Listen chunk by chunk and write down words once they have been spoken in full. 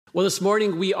Well, this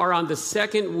morning we are on the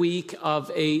second week of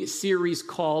a series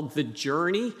called The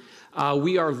Journey.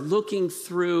 We are looking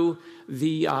through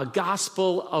the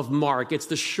Gospel of Mark. It's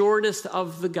the shortest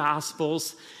of the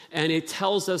Gospels, and it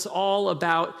tells us all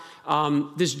about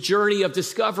this journey of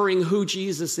discovering who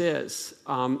Jesus is.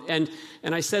 And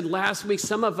I said last week,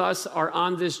 some of us are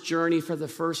on this journey for the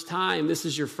first time. This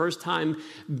is your first time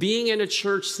being in a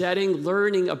church setting,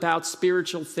 learning about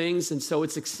spiritual things, and so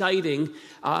it's exciting.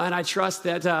 And I trust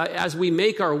that as we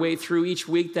make our way through each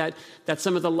week, that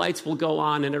some of the lights will go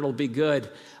on and it'll be good.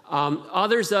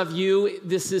 Others of you,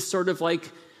 this is sort of like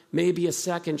maybe a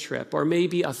second trip or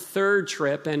maybe a third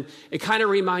trip. And it kind of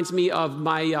reminds me of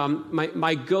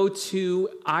my go-to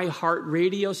iHeart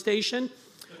radio station,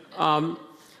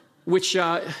 which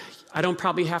I don't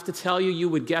probably have to tell you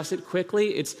would guess it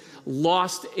quickly. It's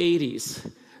Lost 80s.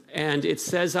 And it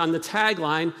says on the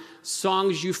tagline,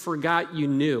 songs you forgot you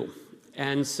knew.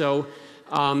 And so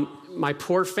my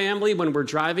poor family, when we're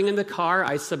driving in the car,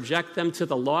 I subject them to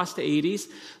the Lost 80s.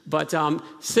 But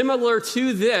similar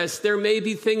to this, there may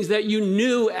be things that you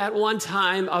knew at one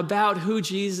time about who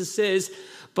Jesus is,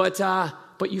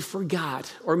 but you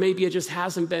forgot, or maybe it just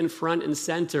hasn't been front and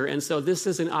center. And so this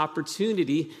is an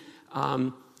opportunity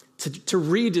to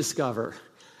rediscover.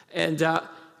 And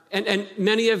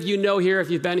many of you know here, if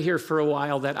you've been here for a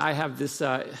while, that I have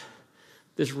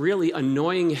this really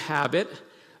annoying habit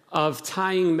of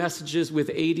tying messages with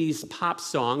 80s pop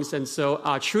songs. And so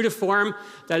true to form,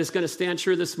 that is going to stand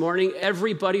true this morning.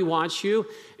 Everybody Wants You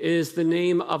is the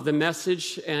name of the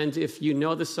message. And if you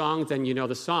know the song, then you know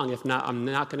the song. If not, I'm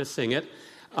not going to sing it.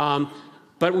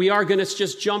 But we are going to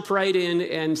just jump right in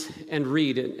and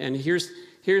read it. And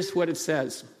here's what it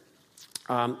says.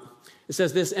 It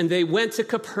says this, "And they went to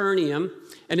Capernaum,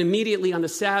 and immediately on the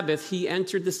Sabbath he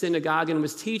entered the synagogue and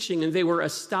was teaching, and they were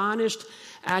astonished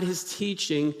at his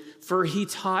teaching, for he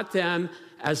taught them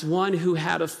as one who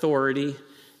had authority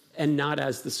and not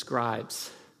as the scribes."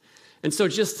 And so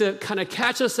just to kind of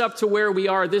catch us up to where we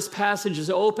are, this passage is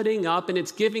opening up and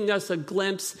it's giving us a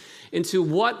glimpse into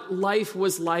what life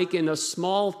was like in a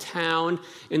small town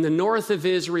in the north of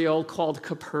Israel called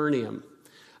Capernaum.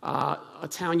 A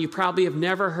town you probably have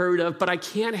never heard of, but I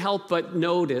can't help but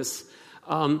notice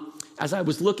as I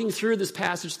was looking through this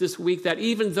passage this week, that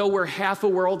even though we're half a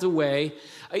world away,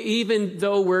 even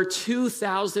though we're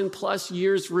 2,000 plus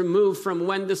years removed from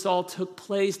when this all took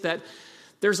place, that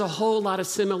there's a whole lot of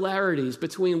similarities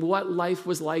between what life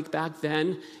was like back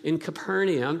then in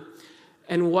Capernaum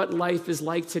and what life is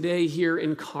like today here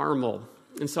in Carmel.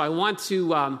 And so I want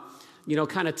to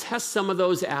kind of test some of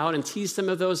those out and tease some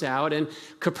of those out. And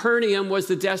Capernaum was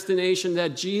the destination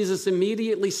that Jesus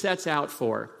immediately sets out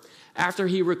for after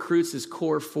he recruits his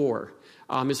core four.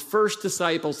 His first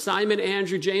disciples, Simon,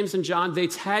 Andrew, James, and John, they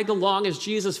tag along as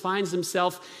Jesus finds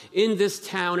himself in this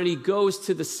town, and he goes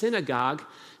to the synagogue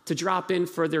to drop in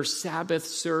for their Sabbath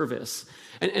service.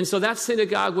 And so that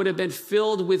synagogue would have been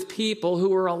filled with people who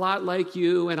were a lot like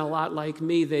you and a lot like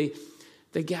me. They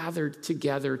gathered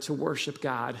together to worship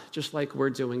God, just like we're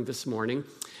doing this morning.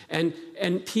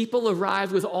 And people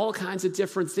arrived with all kinds of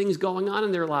different things going on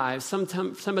in their lives.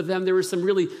 Some of them, there were some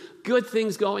really good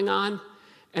things going on,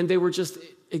 and they were just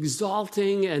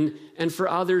exalting. And for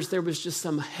others, there was just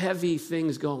some heavy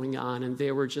things going on, and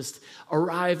they were just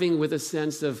arriving with a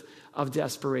sense of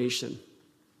desperation.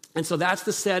 And so that's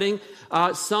the setting.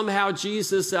 Somehow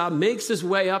Jesus makes his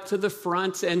way up to the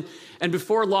front, and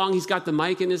before long, he's got the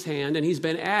mic in his hand, and he's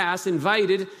been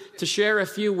invited to share a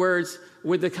few words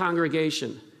with the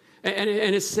congregation. And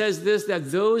it says this,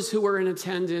 that those who were in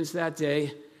attendance that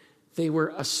day, they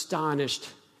were astonished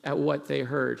at what they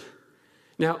heard.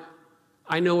 Now,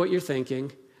 I know what you're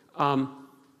thinking.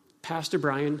 Pastor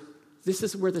Brian, this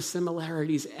is where the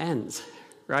similarities end,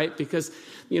 right? Because,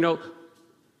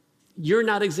 you're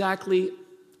not exactly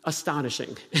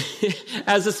astonishing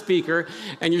as a speaker,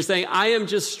 and you're saying, I am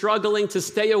just struggling to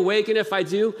stay awake, and if I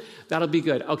do, that'll be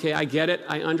good. Okay, I get it.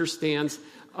 I understand.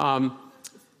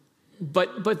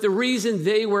 But the reason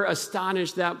they were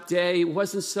astonished that day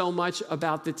wasn't so much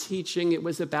about the teaching, it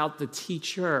was about the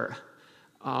teacher.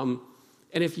 And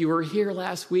if you were here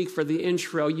last week for the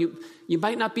intro, you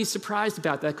might not be surprised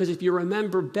about that, because if you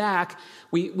remember back,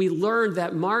 we learned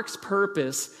that Mark's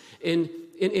purpose in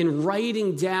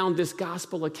writing down this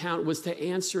gospel account was to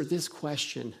answer this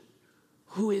question: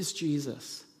 who is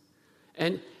Jesus?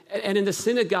 And in the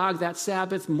synagogue that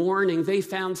Sabbath morning, they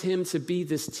found him to be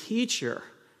this teacher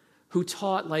who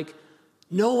taught like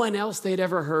no one else they'd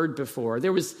ever heard before.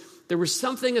 There was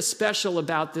something special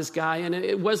about this guy, and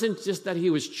it wasn't just that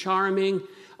he was charming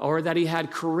or that he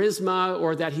had charisma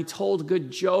or that he told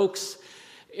good jokes.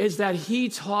 is that he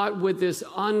taught with this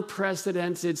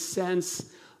unprecedented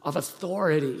sense of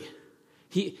authority.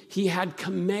 He had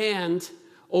command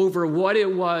over what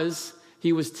it was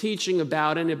he was teaching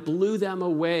about, and it blew them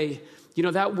away. You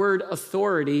know, that word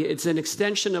authority, it's an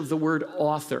extension of the word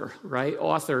author, right?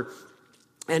 Author.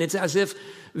 And it's as if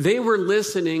they were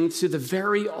listening to the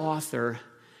very author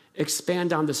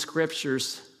expand on the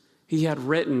scriptures he had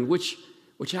written, which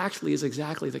actually is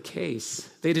exactly the case.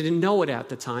 They didn't know it at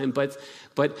the time, but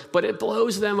it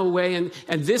blows them away. And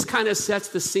this kind of sets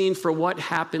the scene for what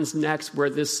happens next, where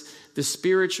the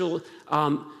spiritual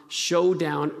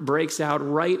showdown breaks out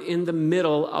right in the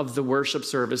middle of the worship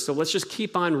service. So let's just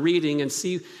keep on reading and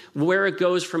see where it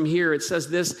goes from here. It says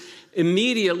this: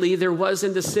 immediately there was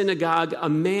in the synagogue a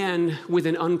man with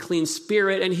an unclean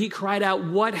spirit, and he cried out,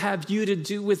 "What have you to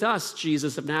do with us,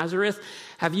 Jesus of Nazareth?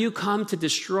 Have you come to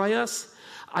destroy us?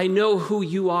 I know who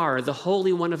you are, the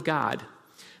Holy One of God."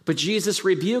 But Jesus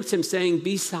rebuked him, saying,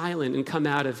 "Be silent and come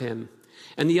out of him."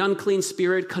 And the unclean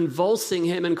spirit, convulsing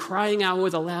him and crying out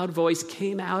with a loud voice,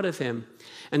 came out of him.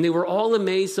 And they were all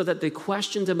amazed, so that they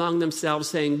questioned among themselves,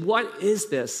 saying, "What is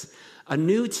this? A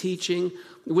new teaching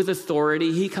with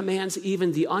authority. He commands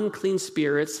even the unclean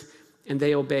spirits, and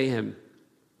they obey him."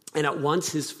 And at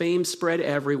once his fame spread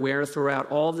everywhere throughout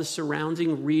all the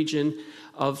surrounding region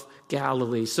of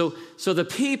Galilee. So the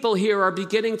people here are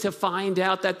beginning to find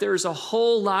out that there's a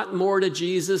whole lot more to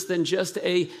Jesus than just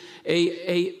a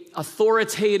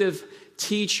authoritative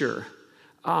teacher.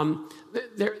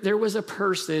 There was a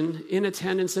person in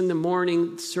attendance in the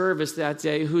morning service that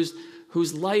day whose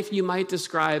life you might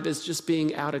describe as just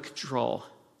being out of control.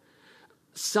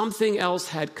 Something else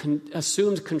had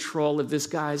assumed control of this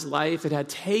guy's life. It had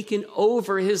taken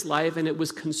over his life, and it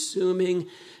was consuming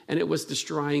and it was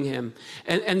destroying him.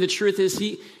 And the truth is,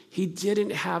 he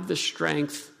didn't have the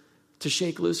strength to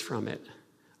shake loose from it.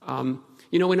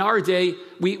 You know, in our day,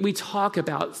 we talk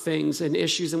about things and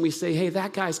issues, and we say, "Hey,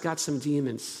 that guy's got some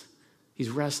demons he's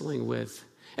wrestling with."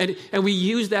 And we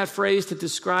use that phrase to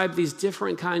describe these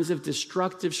different kinds of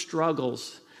destructive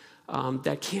struggles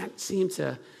that can't seem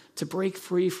to break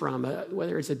free from,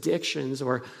 whether it's addictions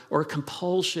or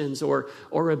compulsions or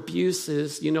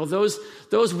abuses. You know,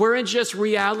 those weren't just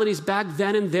realities back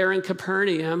then and there in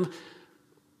Capernaum.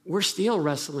 We're still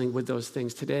wrestling with those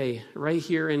things today, right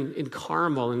here in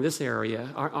Carmel, in this area,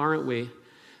 aren't we?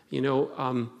 You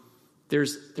know,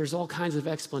 there's all kinds of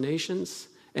explanations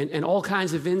and all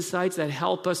kinds of insights that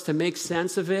help us to make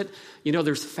sense of it. You know,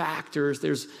 there's factors,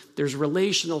 there's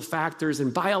relational factors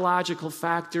and biological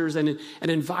factors and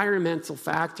environmental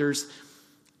factors.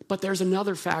 But there's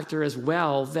another factor as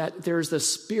well, that there's a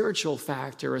spiritual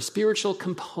factor, a spiritual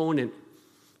component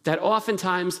that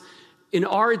oftentimes in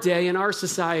our day, in our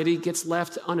society, gets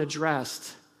left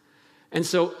unaddressed. And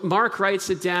so Mark writes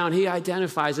it down. He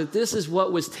identifies that this is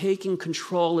what was taking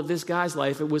control of this guy's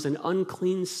life. It was an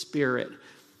unclean spirit.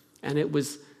 And it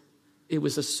was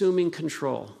assuming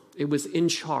control. It was in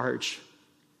charge.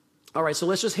 All right, so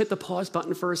let's just hit the pause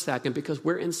button for a second, because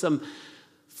we're in some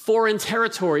foreign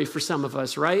territory for some of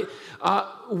us, right?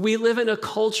 We live in a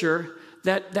culture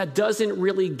that doesn't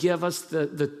really give us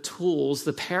the tools,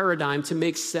 the paradigm to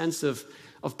make sense of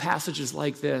passages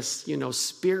like this, you know,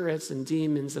 spirits and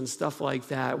demons and stuff like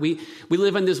that. We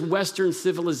live in this Western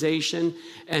civilization,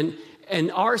 and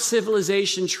our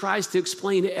civilization tries to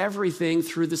explain everything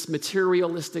through this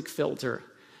materialistic filter.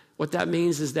 What that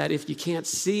means is that if you can't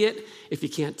see it, if you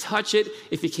can't touch it,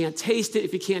 if you can't taste it,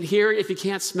 if you can't hear it, if you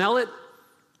can't smell it,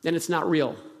 then it's not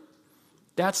real.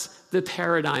 That's the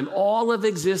paradigm. All of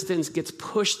existence gets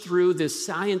pushed through this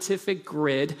scientific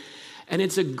grid, and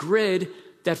it's a grid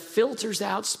that filters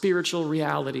out spiritual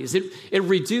realities. It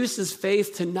reduces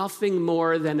faith to nothing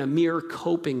more than a mere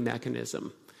coping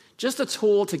mechanism. Just a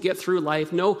tool to get through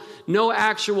life. No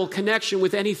actual connection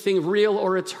with anything real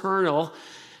or eternal.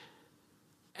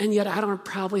 And yet I don't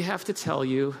probably have to tell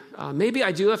you, maybe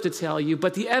I do have to tell you,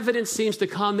 but the evidence seems to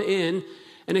come in,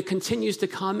 and it continues to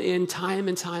come in time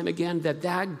and time again,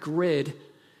 that grid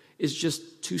is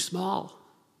just too small.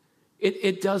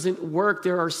 It doesn't work.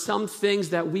 There are some things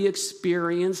that we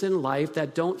experience in life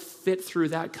that don't fit through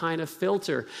that kind of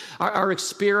filter. Our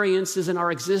experiences and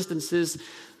our existences,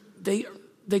 they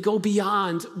go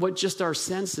beyond what just our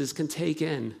senses can take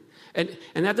in. And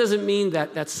that doesn't mean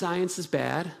that science is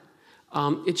bad.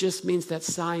 It just means that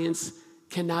science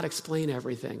cannot explain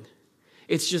everything.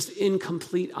 It's just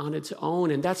incomplete on its own.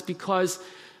 And that's because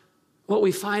what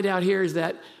we find out here is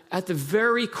that at the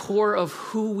very core of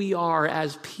who we are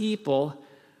as people,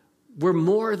 we're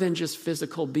more than just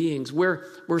physical beings.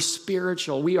 We're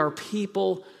spiritual. We are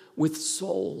people with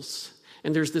souls.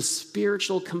 And there's this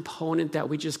spiritual component that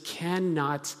we just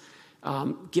cannot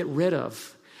get rid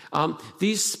of.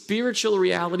 These spiritual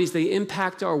realities, they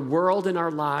impact our world and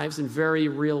our lives in very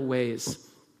real ways.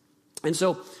 And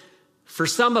so for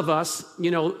some of us,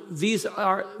 these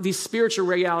spiritual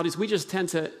realities, we just tend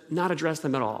to not address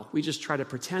them at all. We just try to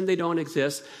pretend they don't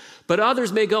exist. But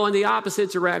others may go in the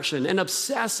opposite direction and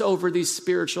obsess over these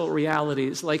spiritual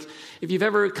realities. Like if you've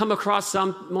ever come across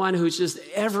someone who's just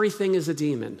everything is a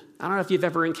demon. I don't know if you've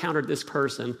ever encountered this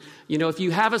person. If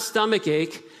you have a stomach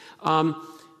ache,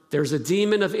 there's a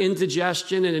demon of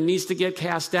indigestion and it needs to get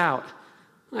cast out.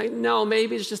 Like, no,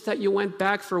 maybe it's just that you went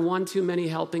back for one too many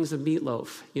helpings of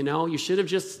meatloaf. You should have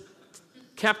just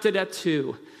kept it at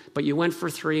 2, but you went for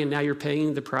 3 and now you're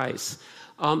paying the price.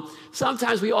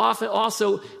 Sometimes we often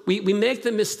also, we make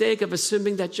the mistake of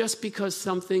assuming that just because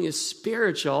something is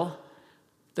spiritual,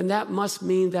 then that must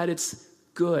mean that it's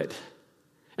good.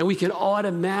 And we can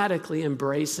automatically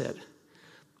embrace it.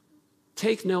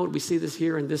 Take note, we see this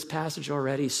here in this passage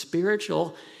already.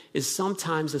 Spiritual is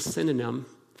sometimes a synonym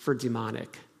for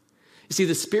demonic. You see,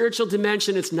 the spiritual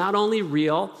dimension, it's not only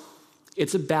real,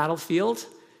 it's a battlefield.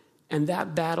 And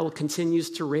that battle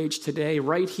continues to rage today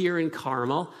right here in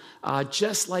Carmel,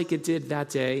 just like it did that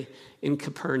day in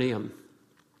Capernaum.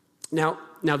 Now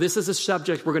this is a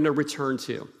subject we're going to return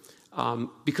to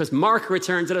because Mark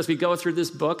returns it as we go through this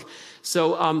book.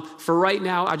 So for right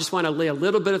now, I just want to lay a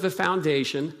little bit of a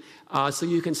foundation so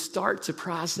you can start to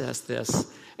process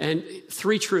this. And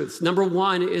 3 truths. Number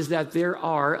 1 is that there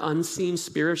are unseen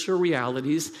spiritual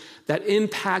realities that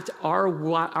impact our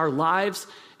lives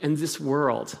and this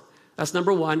world. That's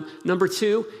number 1. Number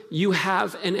 2, you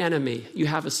have an enemy. You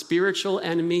have a spiritual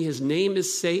enemy. His name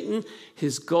is Satan.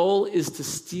 His goal is to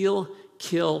steal,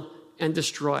 kill, and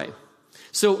destroy.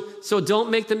 So don't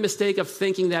make the mistake of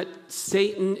thinking that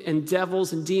Satan and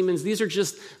devils and demons, these are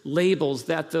just labels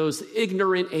that those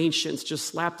ignorant ancients just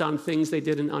slapped on things they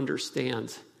didn't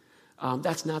understand.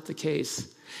 That's not the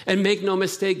case. And make no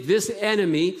mistake, this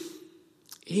enemy,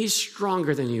 he's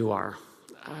stronger than you are.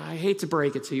 I hate to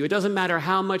break it to you. It doesn't matter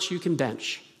how much you can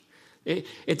bench.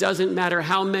 It doesn't matter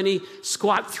how many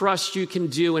squat thrusts you can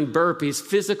do and burpees.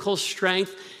 Physical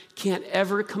strength can't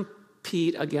ever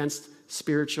compete against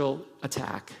spiritual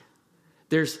attack.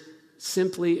 There's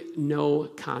simply no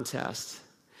contest.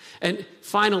 And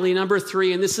finally, number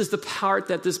 3, and this is the part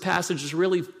that this passage is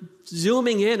really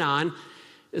zooming in on,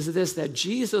 is this, that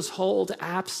Jesus holds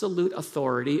absolute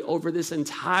authority over this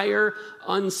entire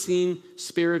unseen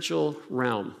spiritual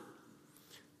realm.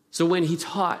 So when he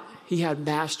taught, he had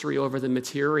mastery over the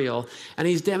material, and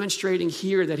he's demonstrating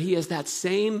here that he has that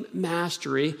same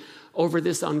mastery over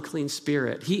this unclean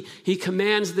spirit. He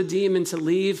commands the demon to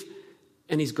leave,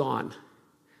 and he's gone.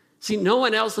 See, no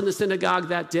one else in the synagogue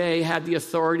that day had the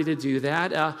authority to do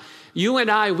that. You and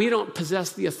I, we don't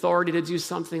possess the authority to do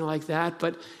something like that,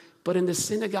 but in the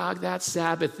synagogue that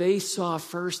Sabbath, they saw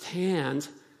firsthand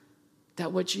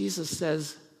that what Jesus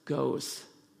says goes.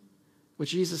 What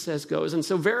Jesus says goes. And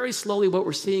so very slowly what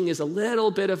we're seeing is a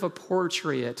little bit of a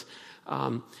portrait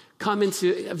come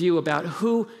into view about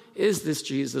who is this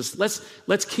Jesus.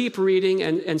 Let's keep reading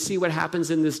and see what happens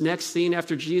in this next scene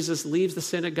after Jesus leaves the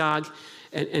synagogue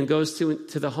and goes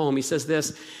to the home. He says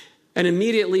this, and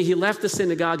immediately he left the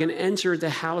synagogue and entered the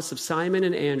house of Simon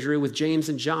and Andrew with James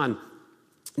and John.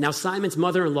 Now Simon's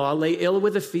mother-in-law lay ill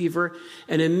with a fever,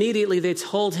 and immediately they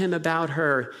told him about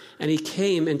her. And he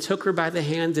came and took her by the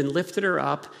hand and lifted her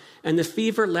up, and the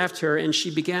fever left her, and she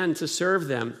began to serve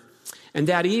them. And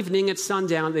that evening at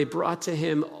sundown, they brought to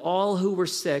him all who were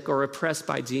sick or oppressed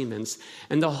by demons.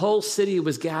 And the whole city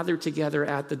was gathered together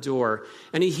at the door.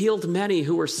 And he healed many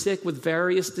who were sick with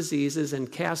various diseases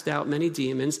and cast out many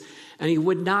demons. And he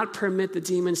would not permit the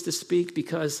demons to speak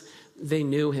because they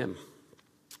knew him.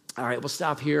 All right, we'll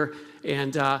stop here.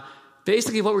 And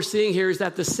basically what we're seeing here is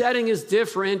that the setting is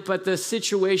different, but the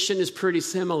situation is pretty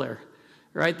similar,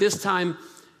 right? This time,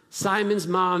 Simon's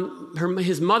mom,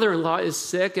 his mother-in-law is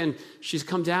sick, and she's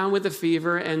come down with a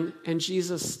fever, and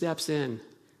Jesus steps in.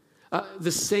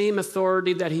 The same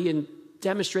authority that he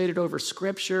demonstrated over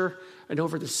Scripture and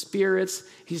over the spirits,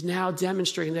 he's now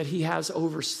demonstrating that he has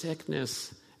over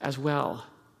sickness as well.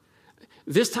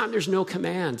 This time there's no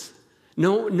command.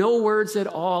 No words at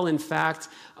all. In fact,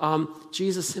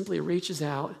 Jesus simply reaches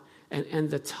out, and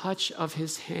the touch of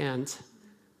his hand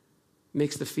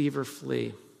makes the fever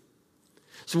flee.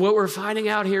 So what we're finding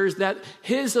out here is that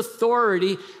his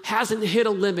authority hasn't hit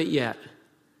a limit yet.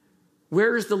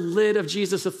 Where does the lid of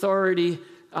Jesus' authority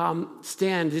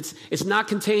stand? It's not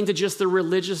contained to just the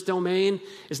religious domain.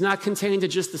 It's not contained to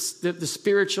just the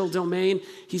spiritual domain.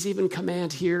 He's even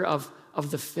command here of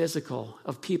of the physical,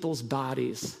 of people's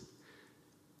bodies.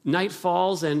 Night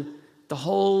falls and the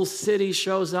whole city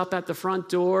shows up at the front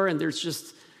door, and there's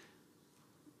just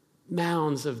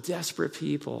mounds of desperate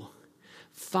people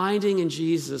finding in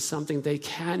Jesus something they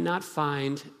cannot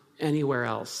find anywhere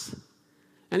else.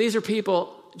 And these are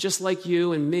people just like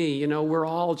you and me. You know,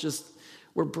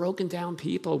 we're broken down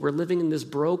people. We're living in this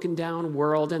broken down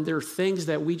world, and there are things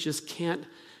that we just can't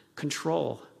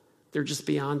control. They're just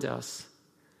beyond us.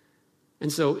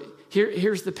 And so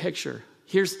here's the picture.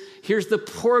 Here's the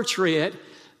portrait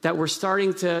that we're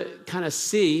starting to kind of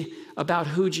see about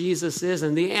who Jesus is.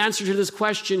 And the answer to this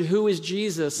question, who is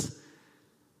Jesus?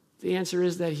 The answer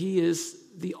is that he is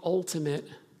the ultimate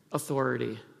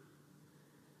authority.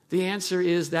 The answer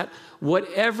is that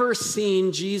whatever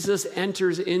scene Jesus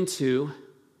enters into,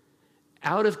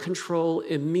 out of control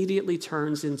immediately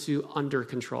turns into under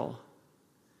control.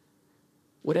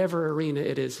 Whatever arena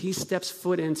it is, he steps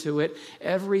foot into it,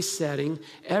 every setting,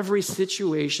 every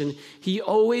situation. He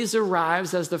always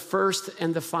arrives as the first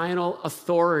and the final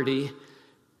authority,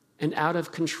 and out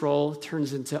of control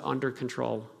turns into under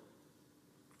control.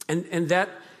 And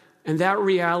that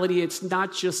reality, it's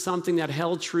not just something that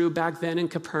held true back then in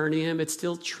Capernaum. It's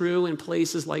still true in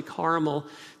places like Carmel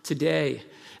today.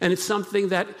 And it's something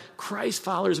that Christ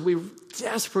followers, we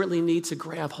desperately need to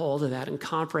grab hold of that and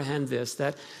comprehend this,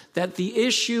 that the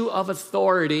issue of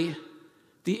authority,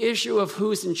 the issue of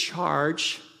who's in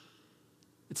charge,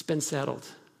 it's been settled.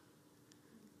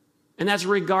 And that's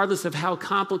regardless of how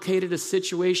complicated a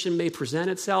situation may present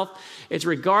itself. It's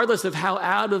regardless of how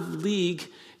out of league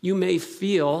you may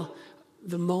feel.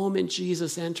 The moment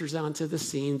Jesus enters onto the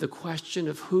scene, the question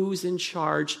of who's in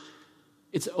charge,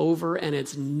 it's over, and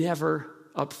it's never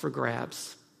up for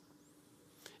grabs.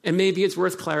 And maybe it's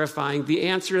worth clarifying. The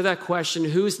answer to that question,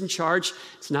 who's in charge,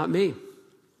 it's not me,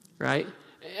 right?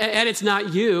 And it's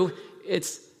not you,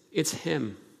 it's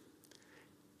him.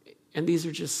 And these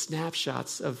are just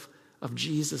snapshots of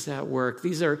Jesus at work.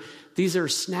 These are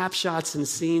snapshots and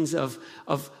scenes of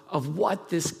what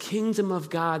this kingdom of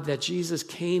God that Jesus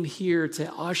came here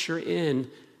to usher in,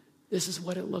 this is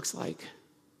what it looks like.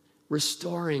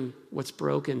 Restoring what's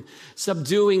broken,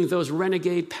 subduing those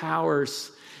renegade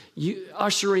powers,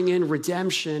 ushering in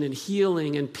redemption and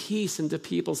healing and peace into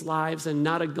people's lives, and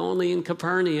not only in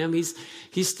Capernaum. He's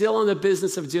still in the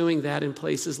business of doing that in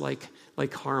places like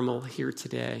Carmel here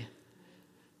today.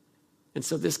 And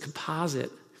so this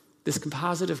composite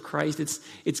of Christ,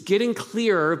 it's getting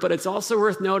clearer, but it's also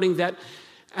worth noting that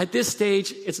at this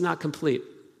stage, it's not complete.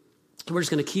 We're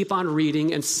just going to keep on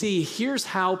reading and see, here's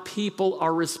how people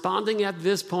are responding at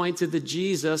this point to the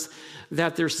Jesus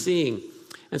that they're seeing.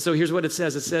 And so here's what it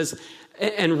says. It says,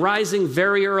 and rising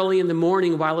very early in the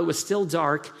morning while it was still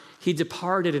dark, he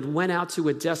departed and went out to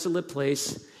a desolate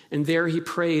place, and there he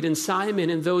prayed. And Simon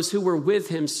and those who were with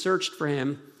him searched for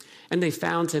him, and they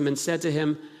found him and said to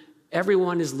him,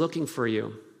 everyone is looking for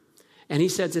you. And he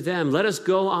said to them, let us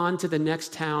go on to the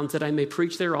next town that I may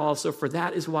preach there also, for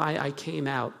that is why I came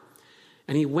out.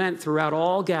 And he went throughout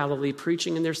all Galilee,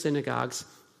 preaching in their synagogues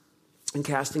and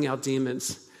casting out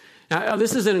demons. Now,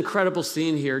 this is an incredible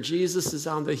scene here. Jesus is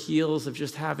on the heels of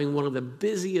just having one of the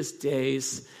busiest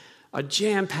days, a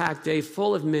jam-packed day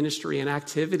full of ministry and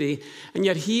activity. And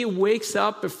yet he wakes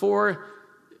up before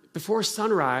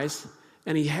sunrise,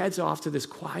 and he heads off to this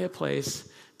quiet place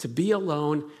to be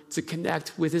alone, to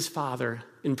connect with his Father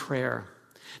in prayer.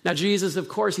 Now, Jesus, of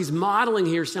course, he's modeling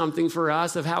here something for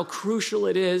us of how crucial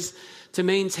it is to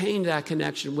maintain that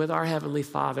connection with our Heavenly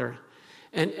Father.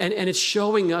 And it's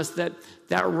showing us that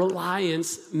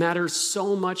reliance matters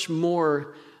so much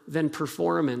more than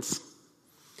performance.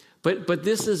 But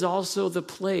this is also the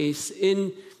place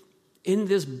in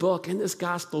this book, in this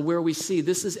gospel, where we see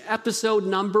this is episode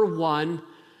number 1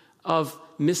 of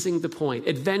Missing the Point,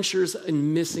 Adventures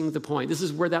in Missing the Point. This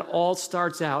is where that all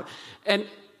starts out. And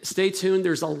stay tuned,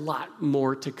 there's a lot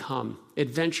more to come.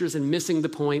 Adventures in Missing the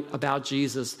Point about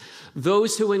Jesus.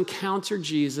 Those who encountered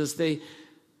Jesus, they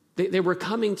were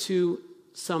coming to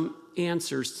some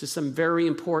answers to some very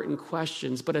important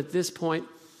questions. But at this point,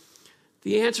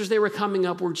 the answers they were coming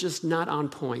up were just not on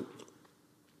point.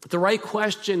 The right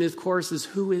question, of course, is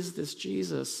who is this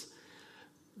Jesus?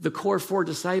 The core 4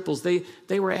 disciples, they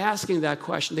were asking that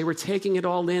question. They were taking it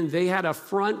all in. They had a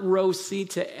front row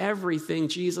seat to everything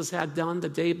Jesus had done the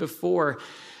day before.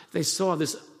 They saw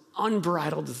this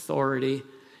unbridled authority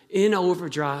in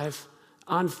overdrive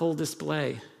on full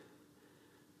display.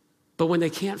 But when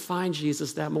they can't find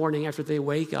Jesus that morning after they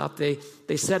wake up, they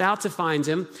set out to find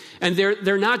him. And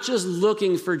they're not just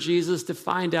looking for Jesus to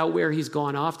find out where he's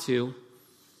gone off to.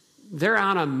 They're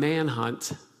on a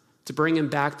manhunt to bring him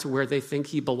back to where they think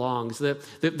he belongs.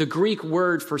 The Greek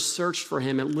word for search for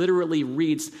him, it literally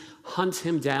reads, hunt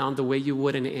him down the way you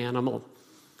would an animal.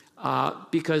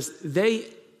 Because they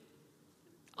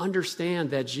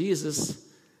understand that Jesus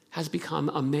has become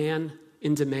a man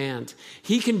in demand.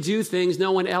 He can do things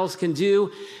no one else can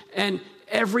do, and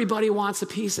everybody wants a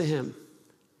piece of him.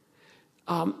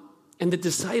 And the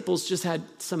disciples just had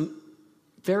some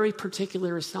very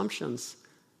particular assumptions,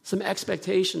 some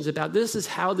expectations about this is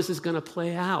how this is going to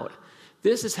play out.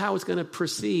 This is how it's going to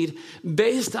proceed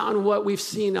based on what we've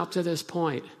seen up to this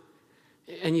point.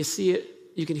 And you see it,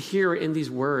 you can hear it in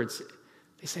these words.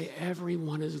 They say,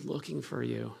 everyone is looking for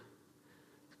you.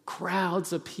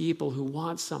 Crowds of people who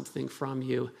want something from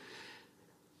you.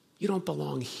 You don't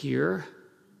belong here.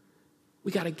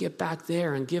 We got to get back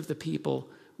there and give the people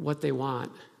what they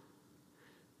want.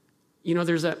 You know,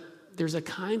 there's a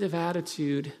kind of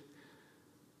attitude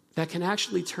that can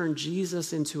actually turn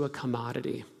Jesus into a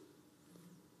commodity.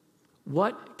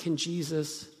 What can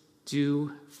Jesus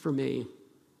do for me?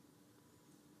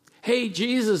 Hey,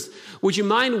 Jesus, would you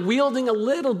mind wielding a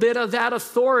little bit of that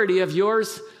authority of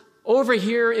yours over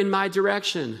here in my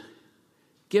direction?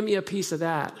 Give me a piece of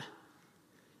that.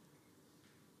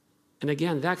 And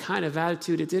again, that kind of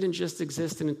attitude, it didn't just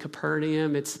exist in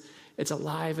Capernaum. It's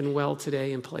alive and well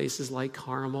today in places like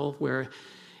Carmel, where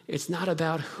it's not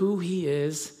about who he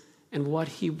is and what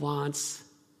he wants.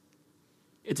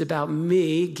 It's about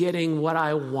me getting what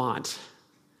I want.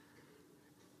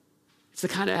 It's the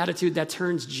kind of attitude that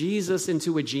turns Jesus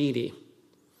into a genie.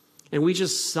 And we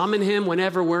just summon him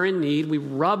whenever we're in need. We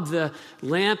rub the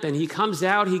lamp and he comes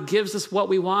out. He gives us what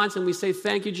we want and we say,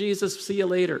 thank you, Jesus. See you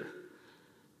later.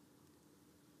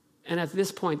 And at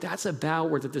this point, that's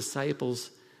about where the disciples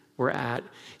were at.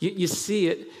 You see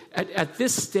it. At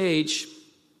this stage,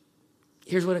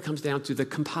 here's what it comes down to. The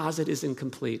composite is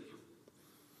incomplete.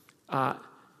 Now,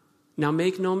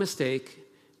 make no mistake,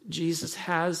 Jesus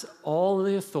has all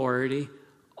the authority,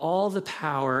 all the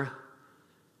power.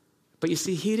 But you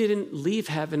see, he didn't leave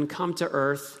heaven, come to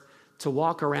earth to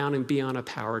walk around and be on a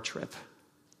power trip.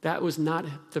 That was not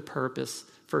the purpose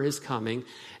for his coming.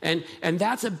 And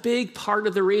that's a big part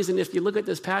of the reason, if you look at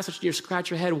this passage and you scratch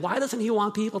your head, why doesn't he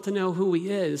want people to know who he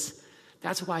is?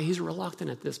 That's why he's reluctant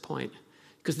at this point.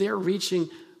 Because they're reaching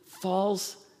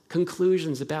false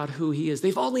conclusions about who he is.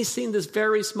 They've only seen this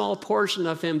very small portion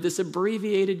of him, this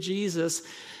abbreviated Jesus.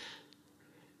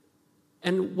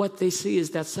 And what they see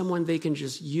is that someone they can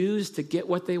just use to get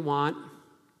what they want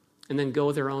and then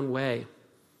go their own way.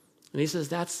 And he says,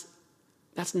 that's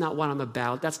not what I'm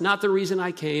about. That's not the reason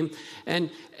I came. And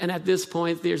at this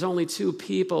point, there's only two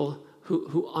people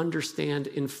who understand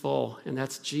in full, and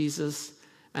that's Jesus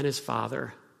and his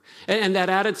Father. And that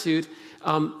attitude,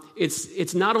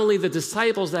 it's not only the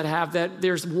disciples that have that.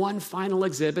 There's one final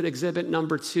exhibit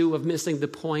number 2 of missing the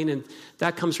point, and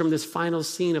that comes from this final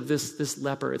scene of this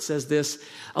leper. It says this,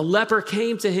 a leper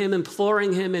came to him,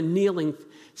 imploring him and kneeling,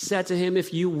 said to him,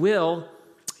 if you will,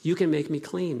 you can make me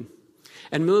clean.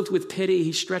 And moved with pity,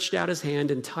 he stretched out his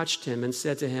hand and touched him and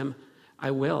said to him,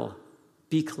 I will,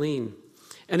 be clean.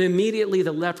 And immediately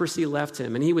the leprosy left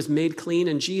him, and he was made clean.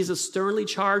 And Jesus sternly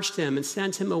charged him and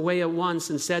sent him away at once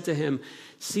and said to him,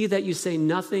 see that you say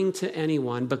nothing to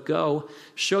anyone, but go,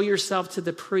 show yourself to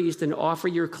the priest and offer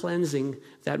your cleansing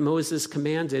that Moses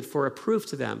commanded for a proof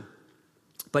to them.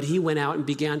 But he went out and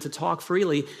began to talk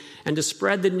freely and to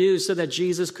spread the news so that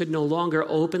Jesus could no longer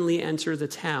openly enter the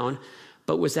town,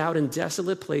 but was out in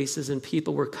desolate places, and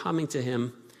people were coming to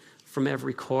him from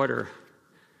every quarter.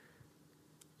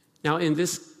 Now, in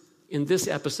this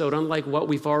episode, unlike what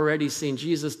we've already seen,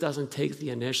 Jesus doesn't take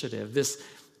the initiative.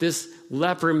 This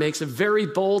leper makes a very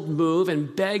bold move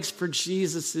and begs for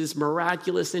Jesus'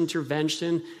 miraculous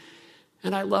intervention.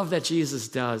 And I love that Jesus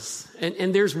does.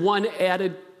 And there's one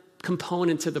added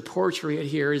component to the portrait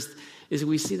here is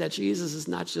we see that Jesus is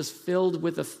not just filled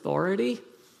with authority,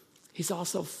 he's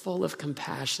also full of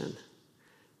compassion.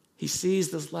 He sees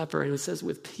this leper and it says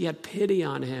he had pity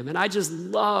on him. And I just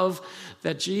love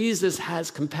that Jesus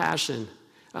has compassion.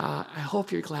 I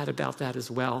hope you're glad about that as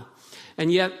well.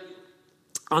 And yet,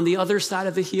 on the other side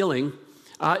of the healing,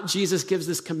 Jesus gives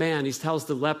this command. He tells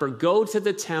the leper, go to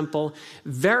the temple,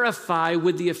 verify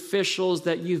with the officials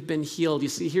that you've been healed. You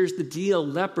see, here's the deal.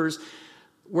 Lepers,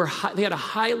 they had a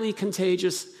highly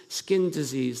contagious skin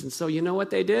disease. And so you know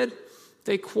what they did?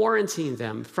 They quarantined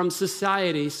them from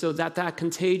society so that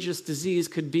contagious disease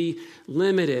could be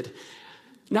limited.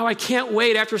 Now, I can't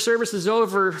wait after service is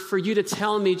over for you to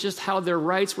tell me just how their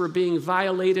rights were being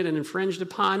violated and infringed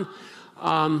upon.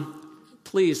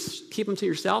 Please keep them to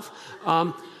yourself.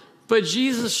 But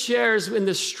Jesus shares in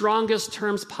the strongest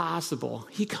terms possible.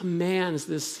 He commands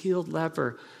this healed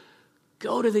leper,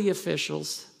 go to the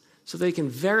officials so they can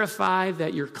verify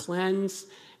that you're cleansed,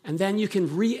 and then you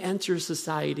can re-enter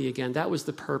society again. That was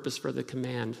the purpose for the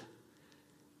command.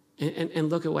 And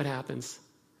look at what happens.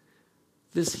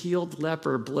 This healed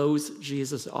leper blows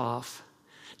Jesus off.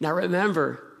 Now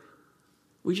remember,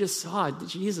 we just saw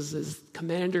Jesus as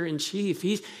commander-in-chief.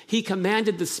 He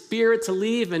commanded the spirit to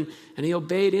leave, and he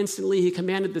obeyed instantly. He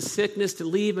commanded the sickness to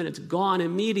leave, and it's gone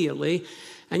immediately.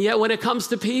 And yet when it comes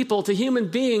to people, to human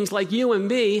beings like you and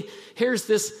me, here's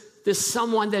this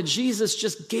someone that Jesus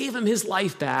just gave him his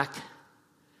life back,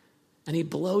 and he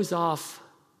blows off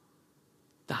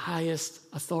the highest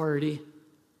authority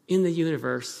in the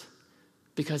universe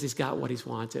because he's got what he's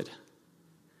wanted.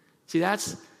 See,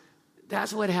 that's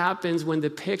what happens when the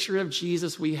picture of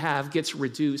Jesus we have gets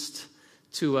reduced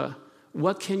to a,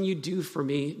 what can you do for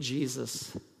me,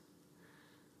 Jesus?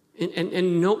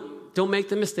 And no, don't make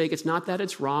the mistake. It's not that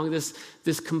it's wrong.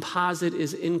 This composite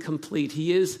is incomplete.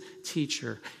 He is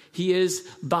teacher. He is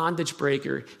bondage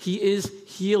breaker. He is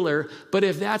healer. But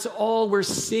if that's all we're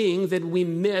seeing, then we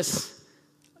miss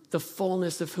the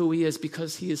fullness of who he is,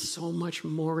 because he is so much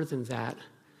more than that.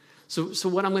 So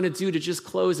what I'm going to do to just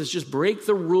close is just break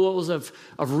the rules of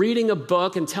reading a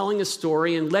book and telling a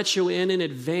story and let you in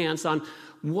advance on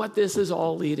what this is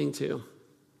all leading to.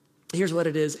 Here's what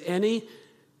it is. Any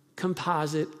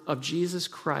composite of Jesus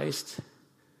Christ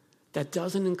that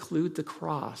doesn't include the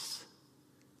cross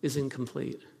is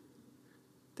incomplete.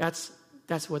 That's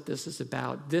what this is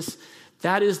about.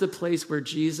 That is the place where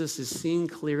Jesus is seen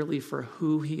clearly for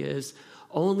who he is,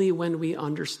 only when we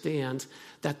understand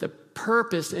that the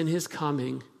purpose in his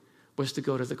coming was to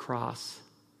go to the cross.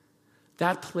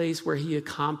 That place where he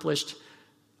accomplished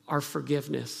our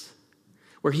forgiveness,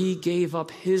 where he gave up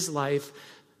his life,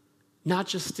 not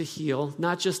just to heal,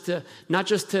 not just to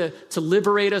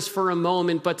liberate us for a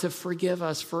moment, but to forgive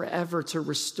us forever, to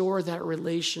restore that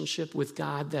relationship with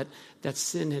God that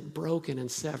sin had broken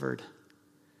and severed.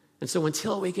 And so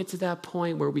until we get to that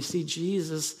point where we see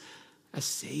Jesus as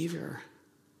Savior,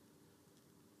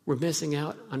 we're missing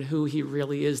out on who he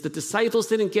really is. The disciples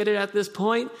didn't get it at this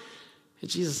point, and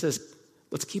Jesus says,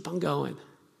 let's keep on going.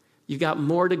 You've got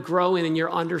more to grow in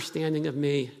your understanding of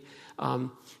me.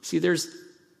 See, there's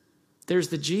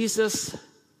the Jesus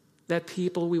that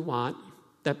people want,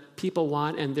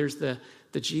 and there's the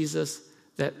Jesus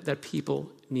that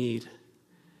people need.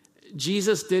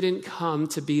 Jesus didn't come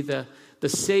to be the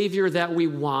Savior that we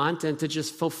want and to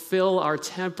just fulfill our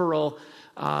temporal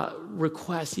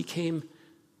requests. He came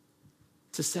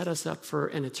to set us up for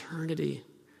an eternity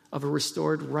of a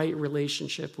restored right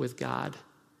relationship with God.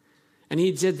 And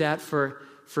he did that for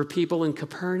people in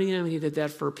Capernaum. He did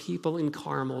that for people in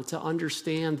Carmel, to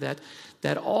understand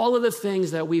that all of the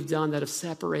things that we've done that have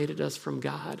separated us from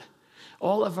God,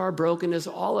 all of our brokenness,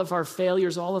 all of our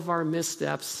failures, all of our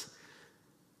missteps,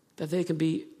 that they can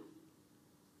be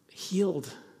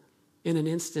healed in an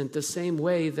instant, the same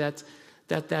way that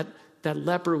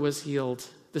leper was healed,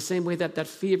 the same way that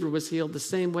fever was healed, the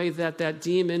same way that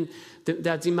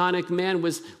demonic man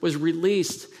was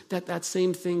released, that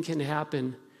same thing can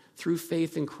happen through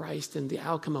faith in Christ and the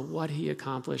outcome of what he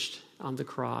accomplished on the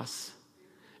cross.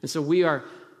 And so we are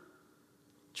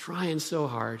trying so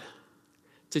hard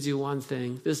to do one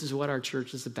thing. This is what our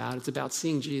church is about. It's about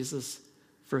seeing Jesus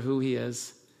for who he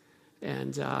is.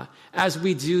 And as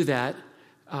we do that,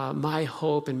 my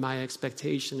hope and my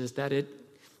expectation is that it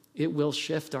will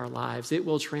shift our lives. It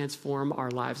will transform our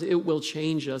lives. It will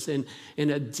change us in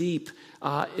a deep,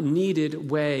 needed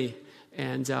way.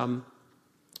 And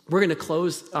we're going to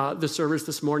close the service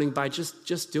this morning by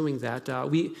just doing that.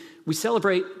 We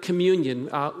celebrate communion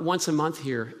once a month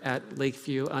here at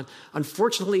Lakeview.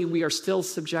 Unfortunately, we are still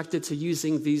subjected to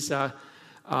using these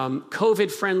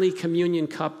COVID-friendly communion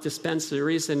cup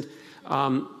dispensaries, and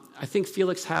I think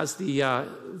Felix has the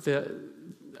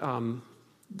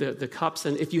cups,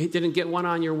 and if you didn't get one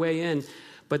on your way in,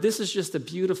 but this is just a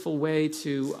beautiful way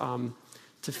to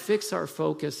fix our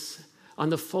focus on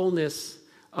the fullness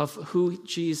of who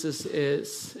Jesus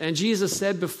is. And Jesus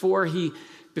said before he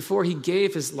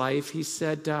gave his life, he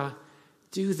said,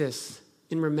 "Do this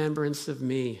in remembrance of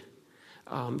me."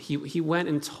 He went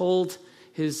and told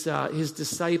his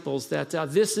disciples that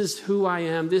this is who I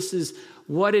am, this is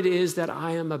what it is that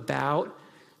I am about,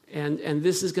 and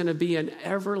this is going to be an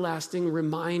everlasting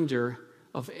reminder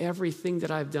of everything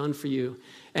that I've done for you.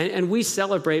 And we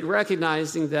celebrate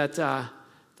recognizing that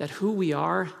who we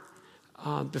are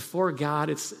before God,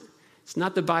 it's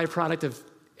not the byproduct of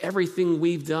everything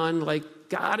we've done, like,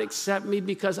 God accept me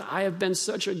because I have been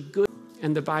such a good.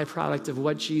 and the byproduct of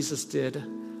what Jesus did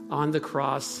on the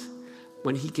cross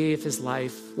when he gave his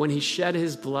life, when he shed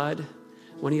his blood,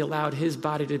 when he allowed his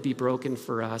body to be broken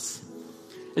for us.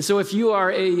 And so if you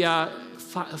are a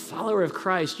follower of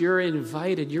Christ, you're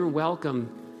invited, you're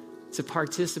welcome to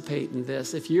participate in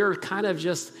this. If you're kind of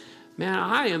just, man,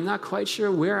 I am not quite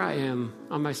sure where I am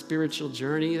on my spiritual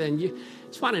journey, then you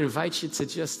just want to invite you to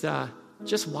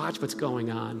just watch what's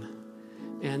going on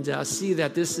and see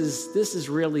that this is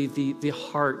really the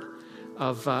heart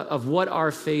of what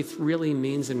our faith really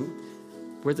means and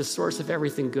where the source of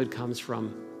everything good comes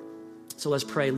from. So let's pray.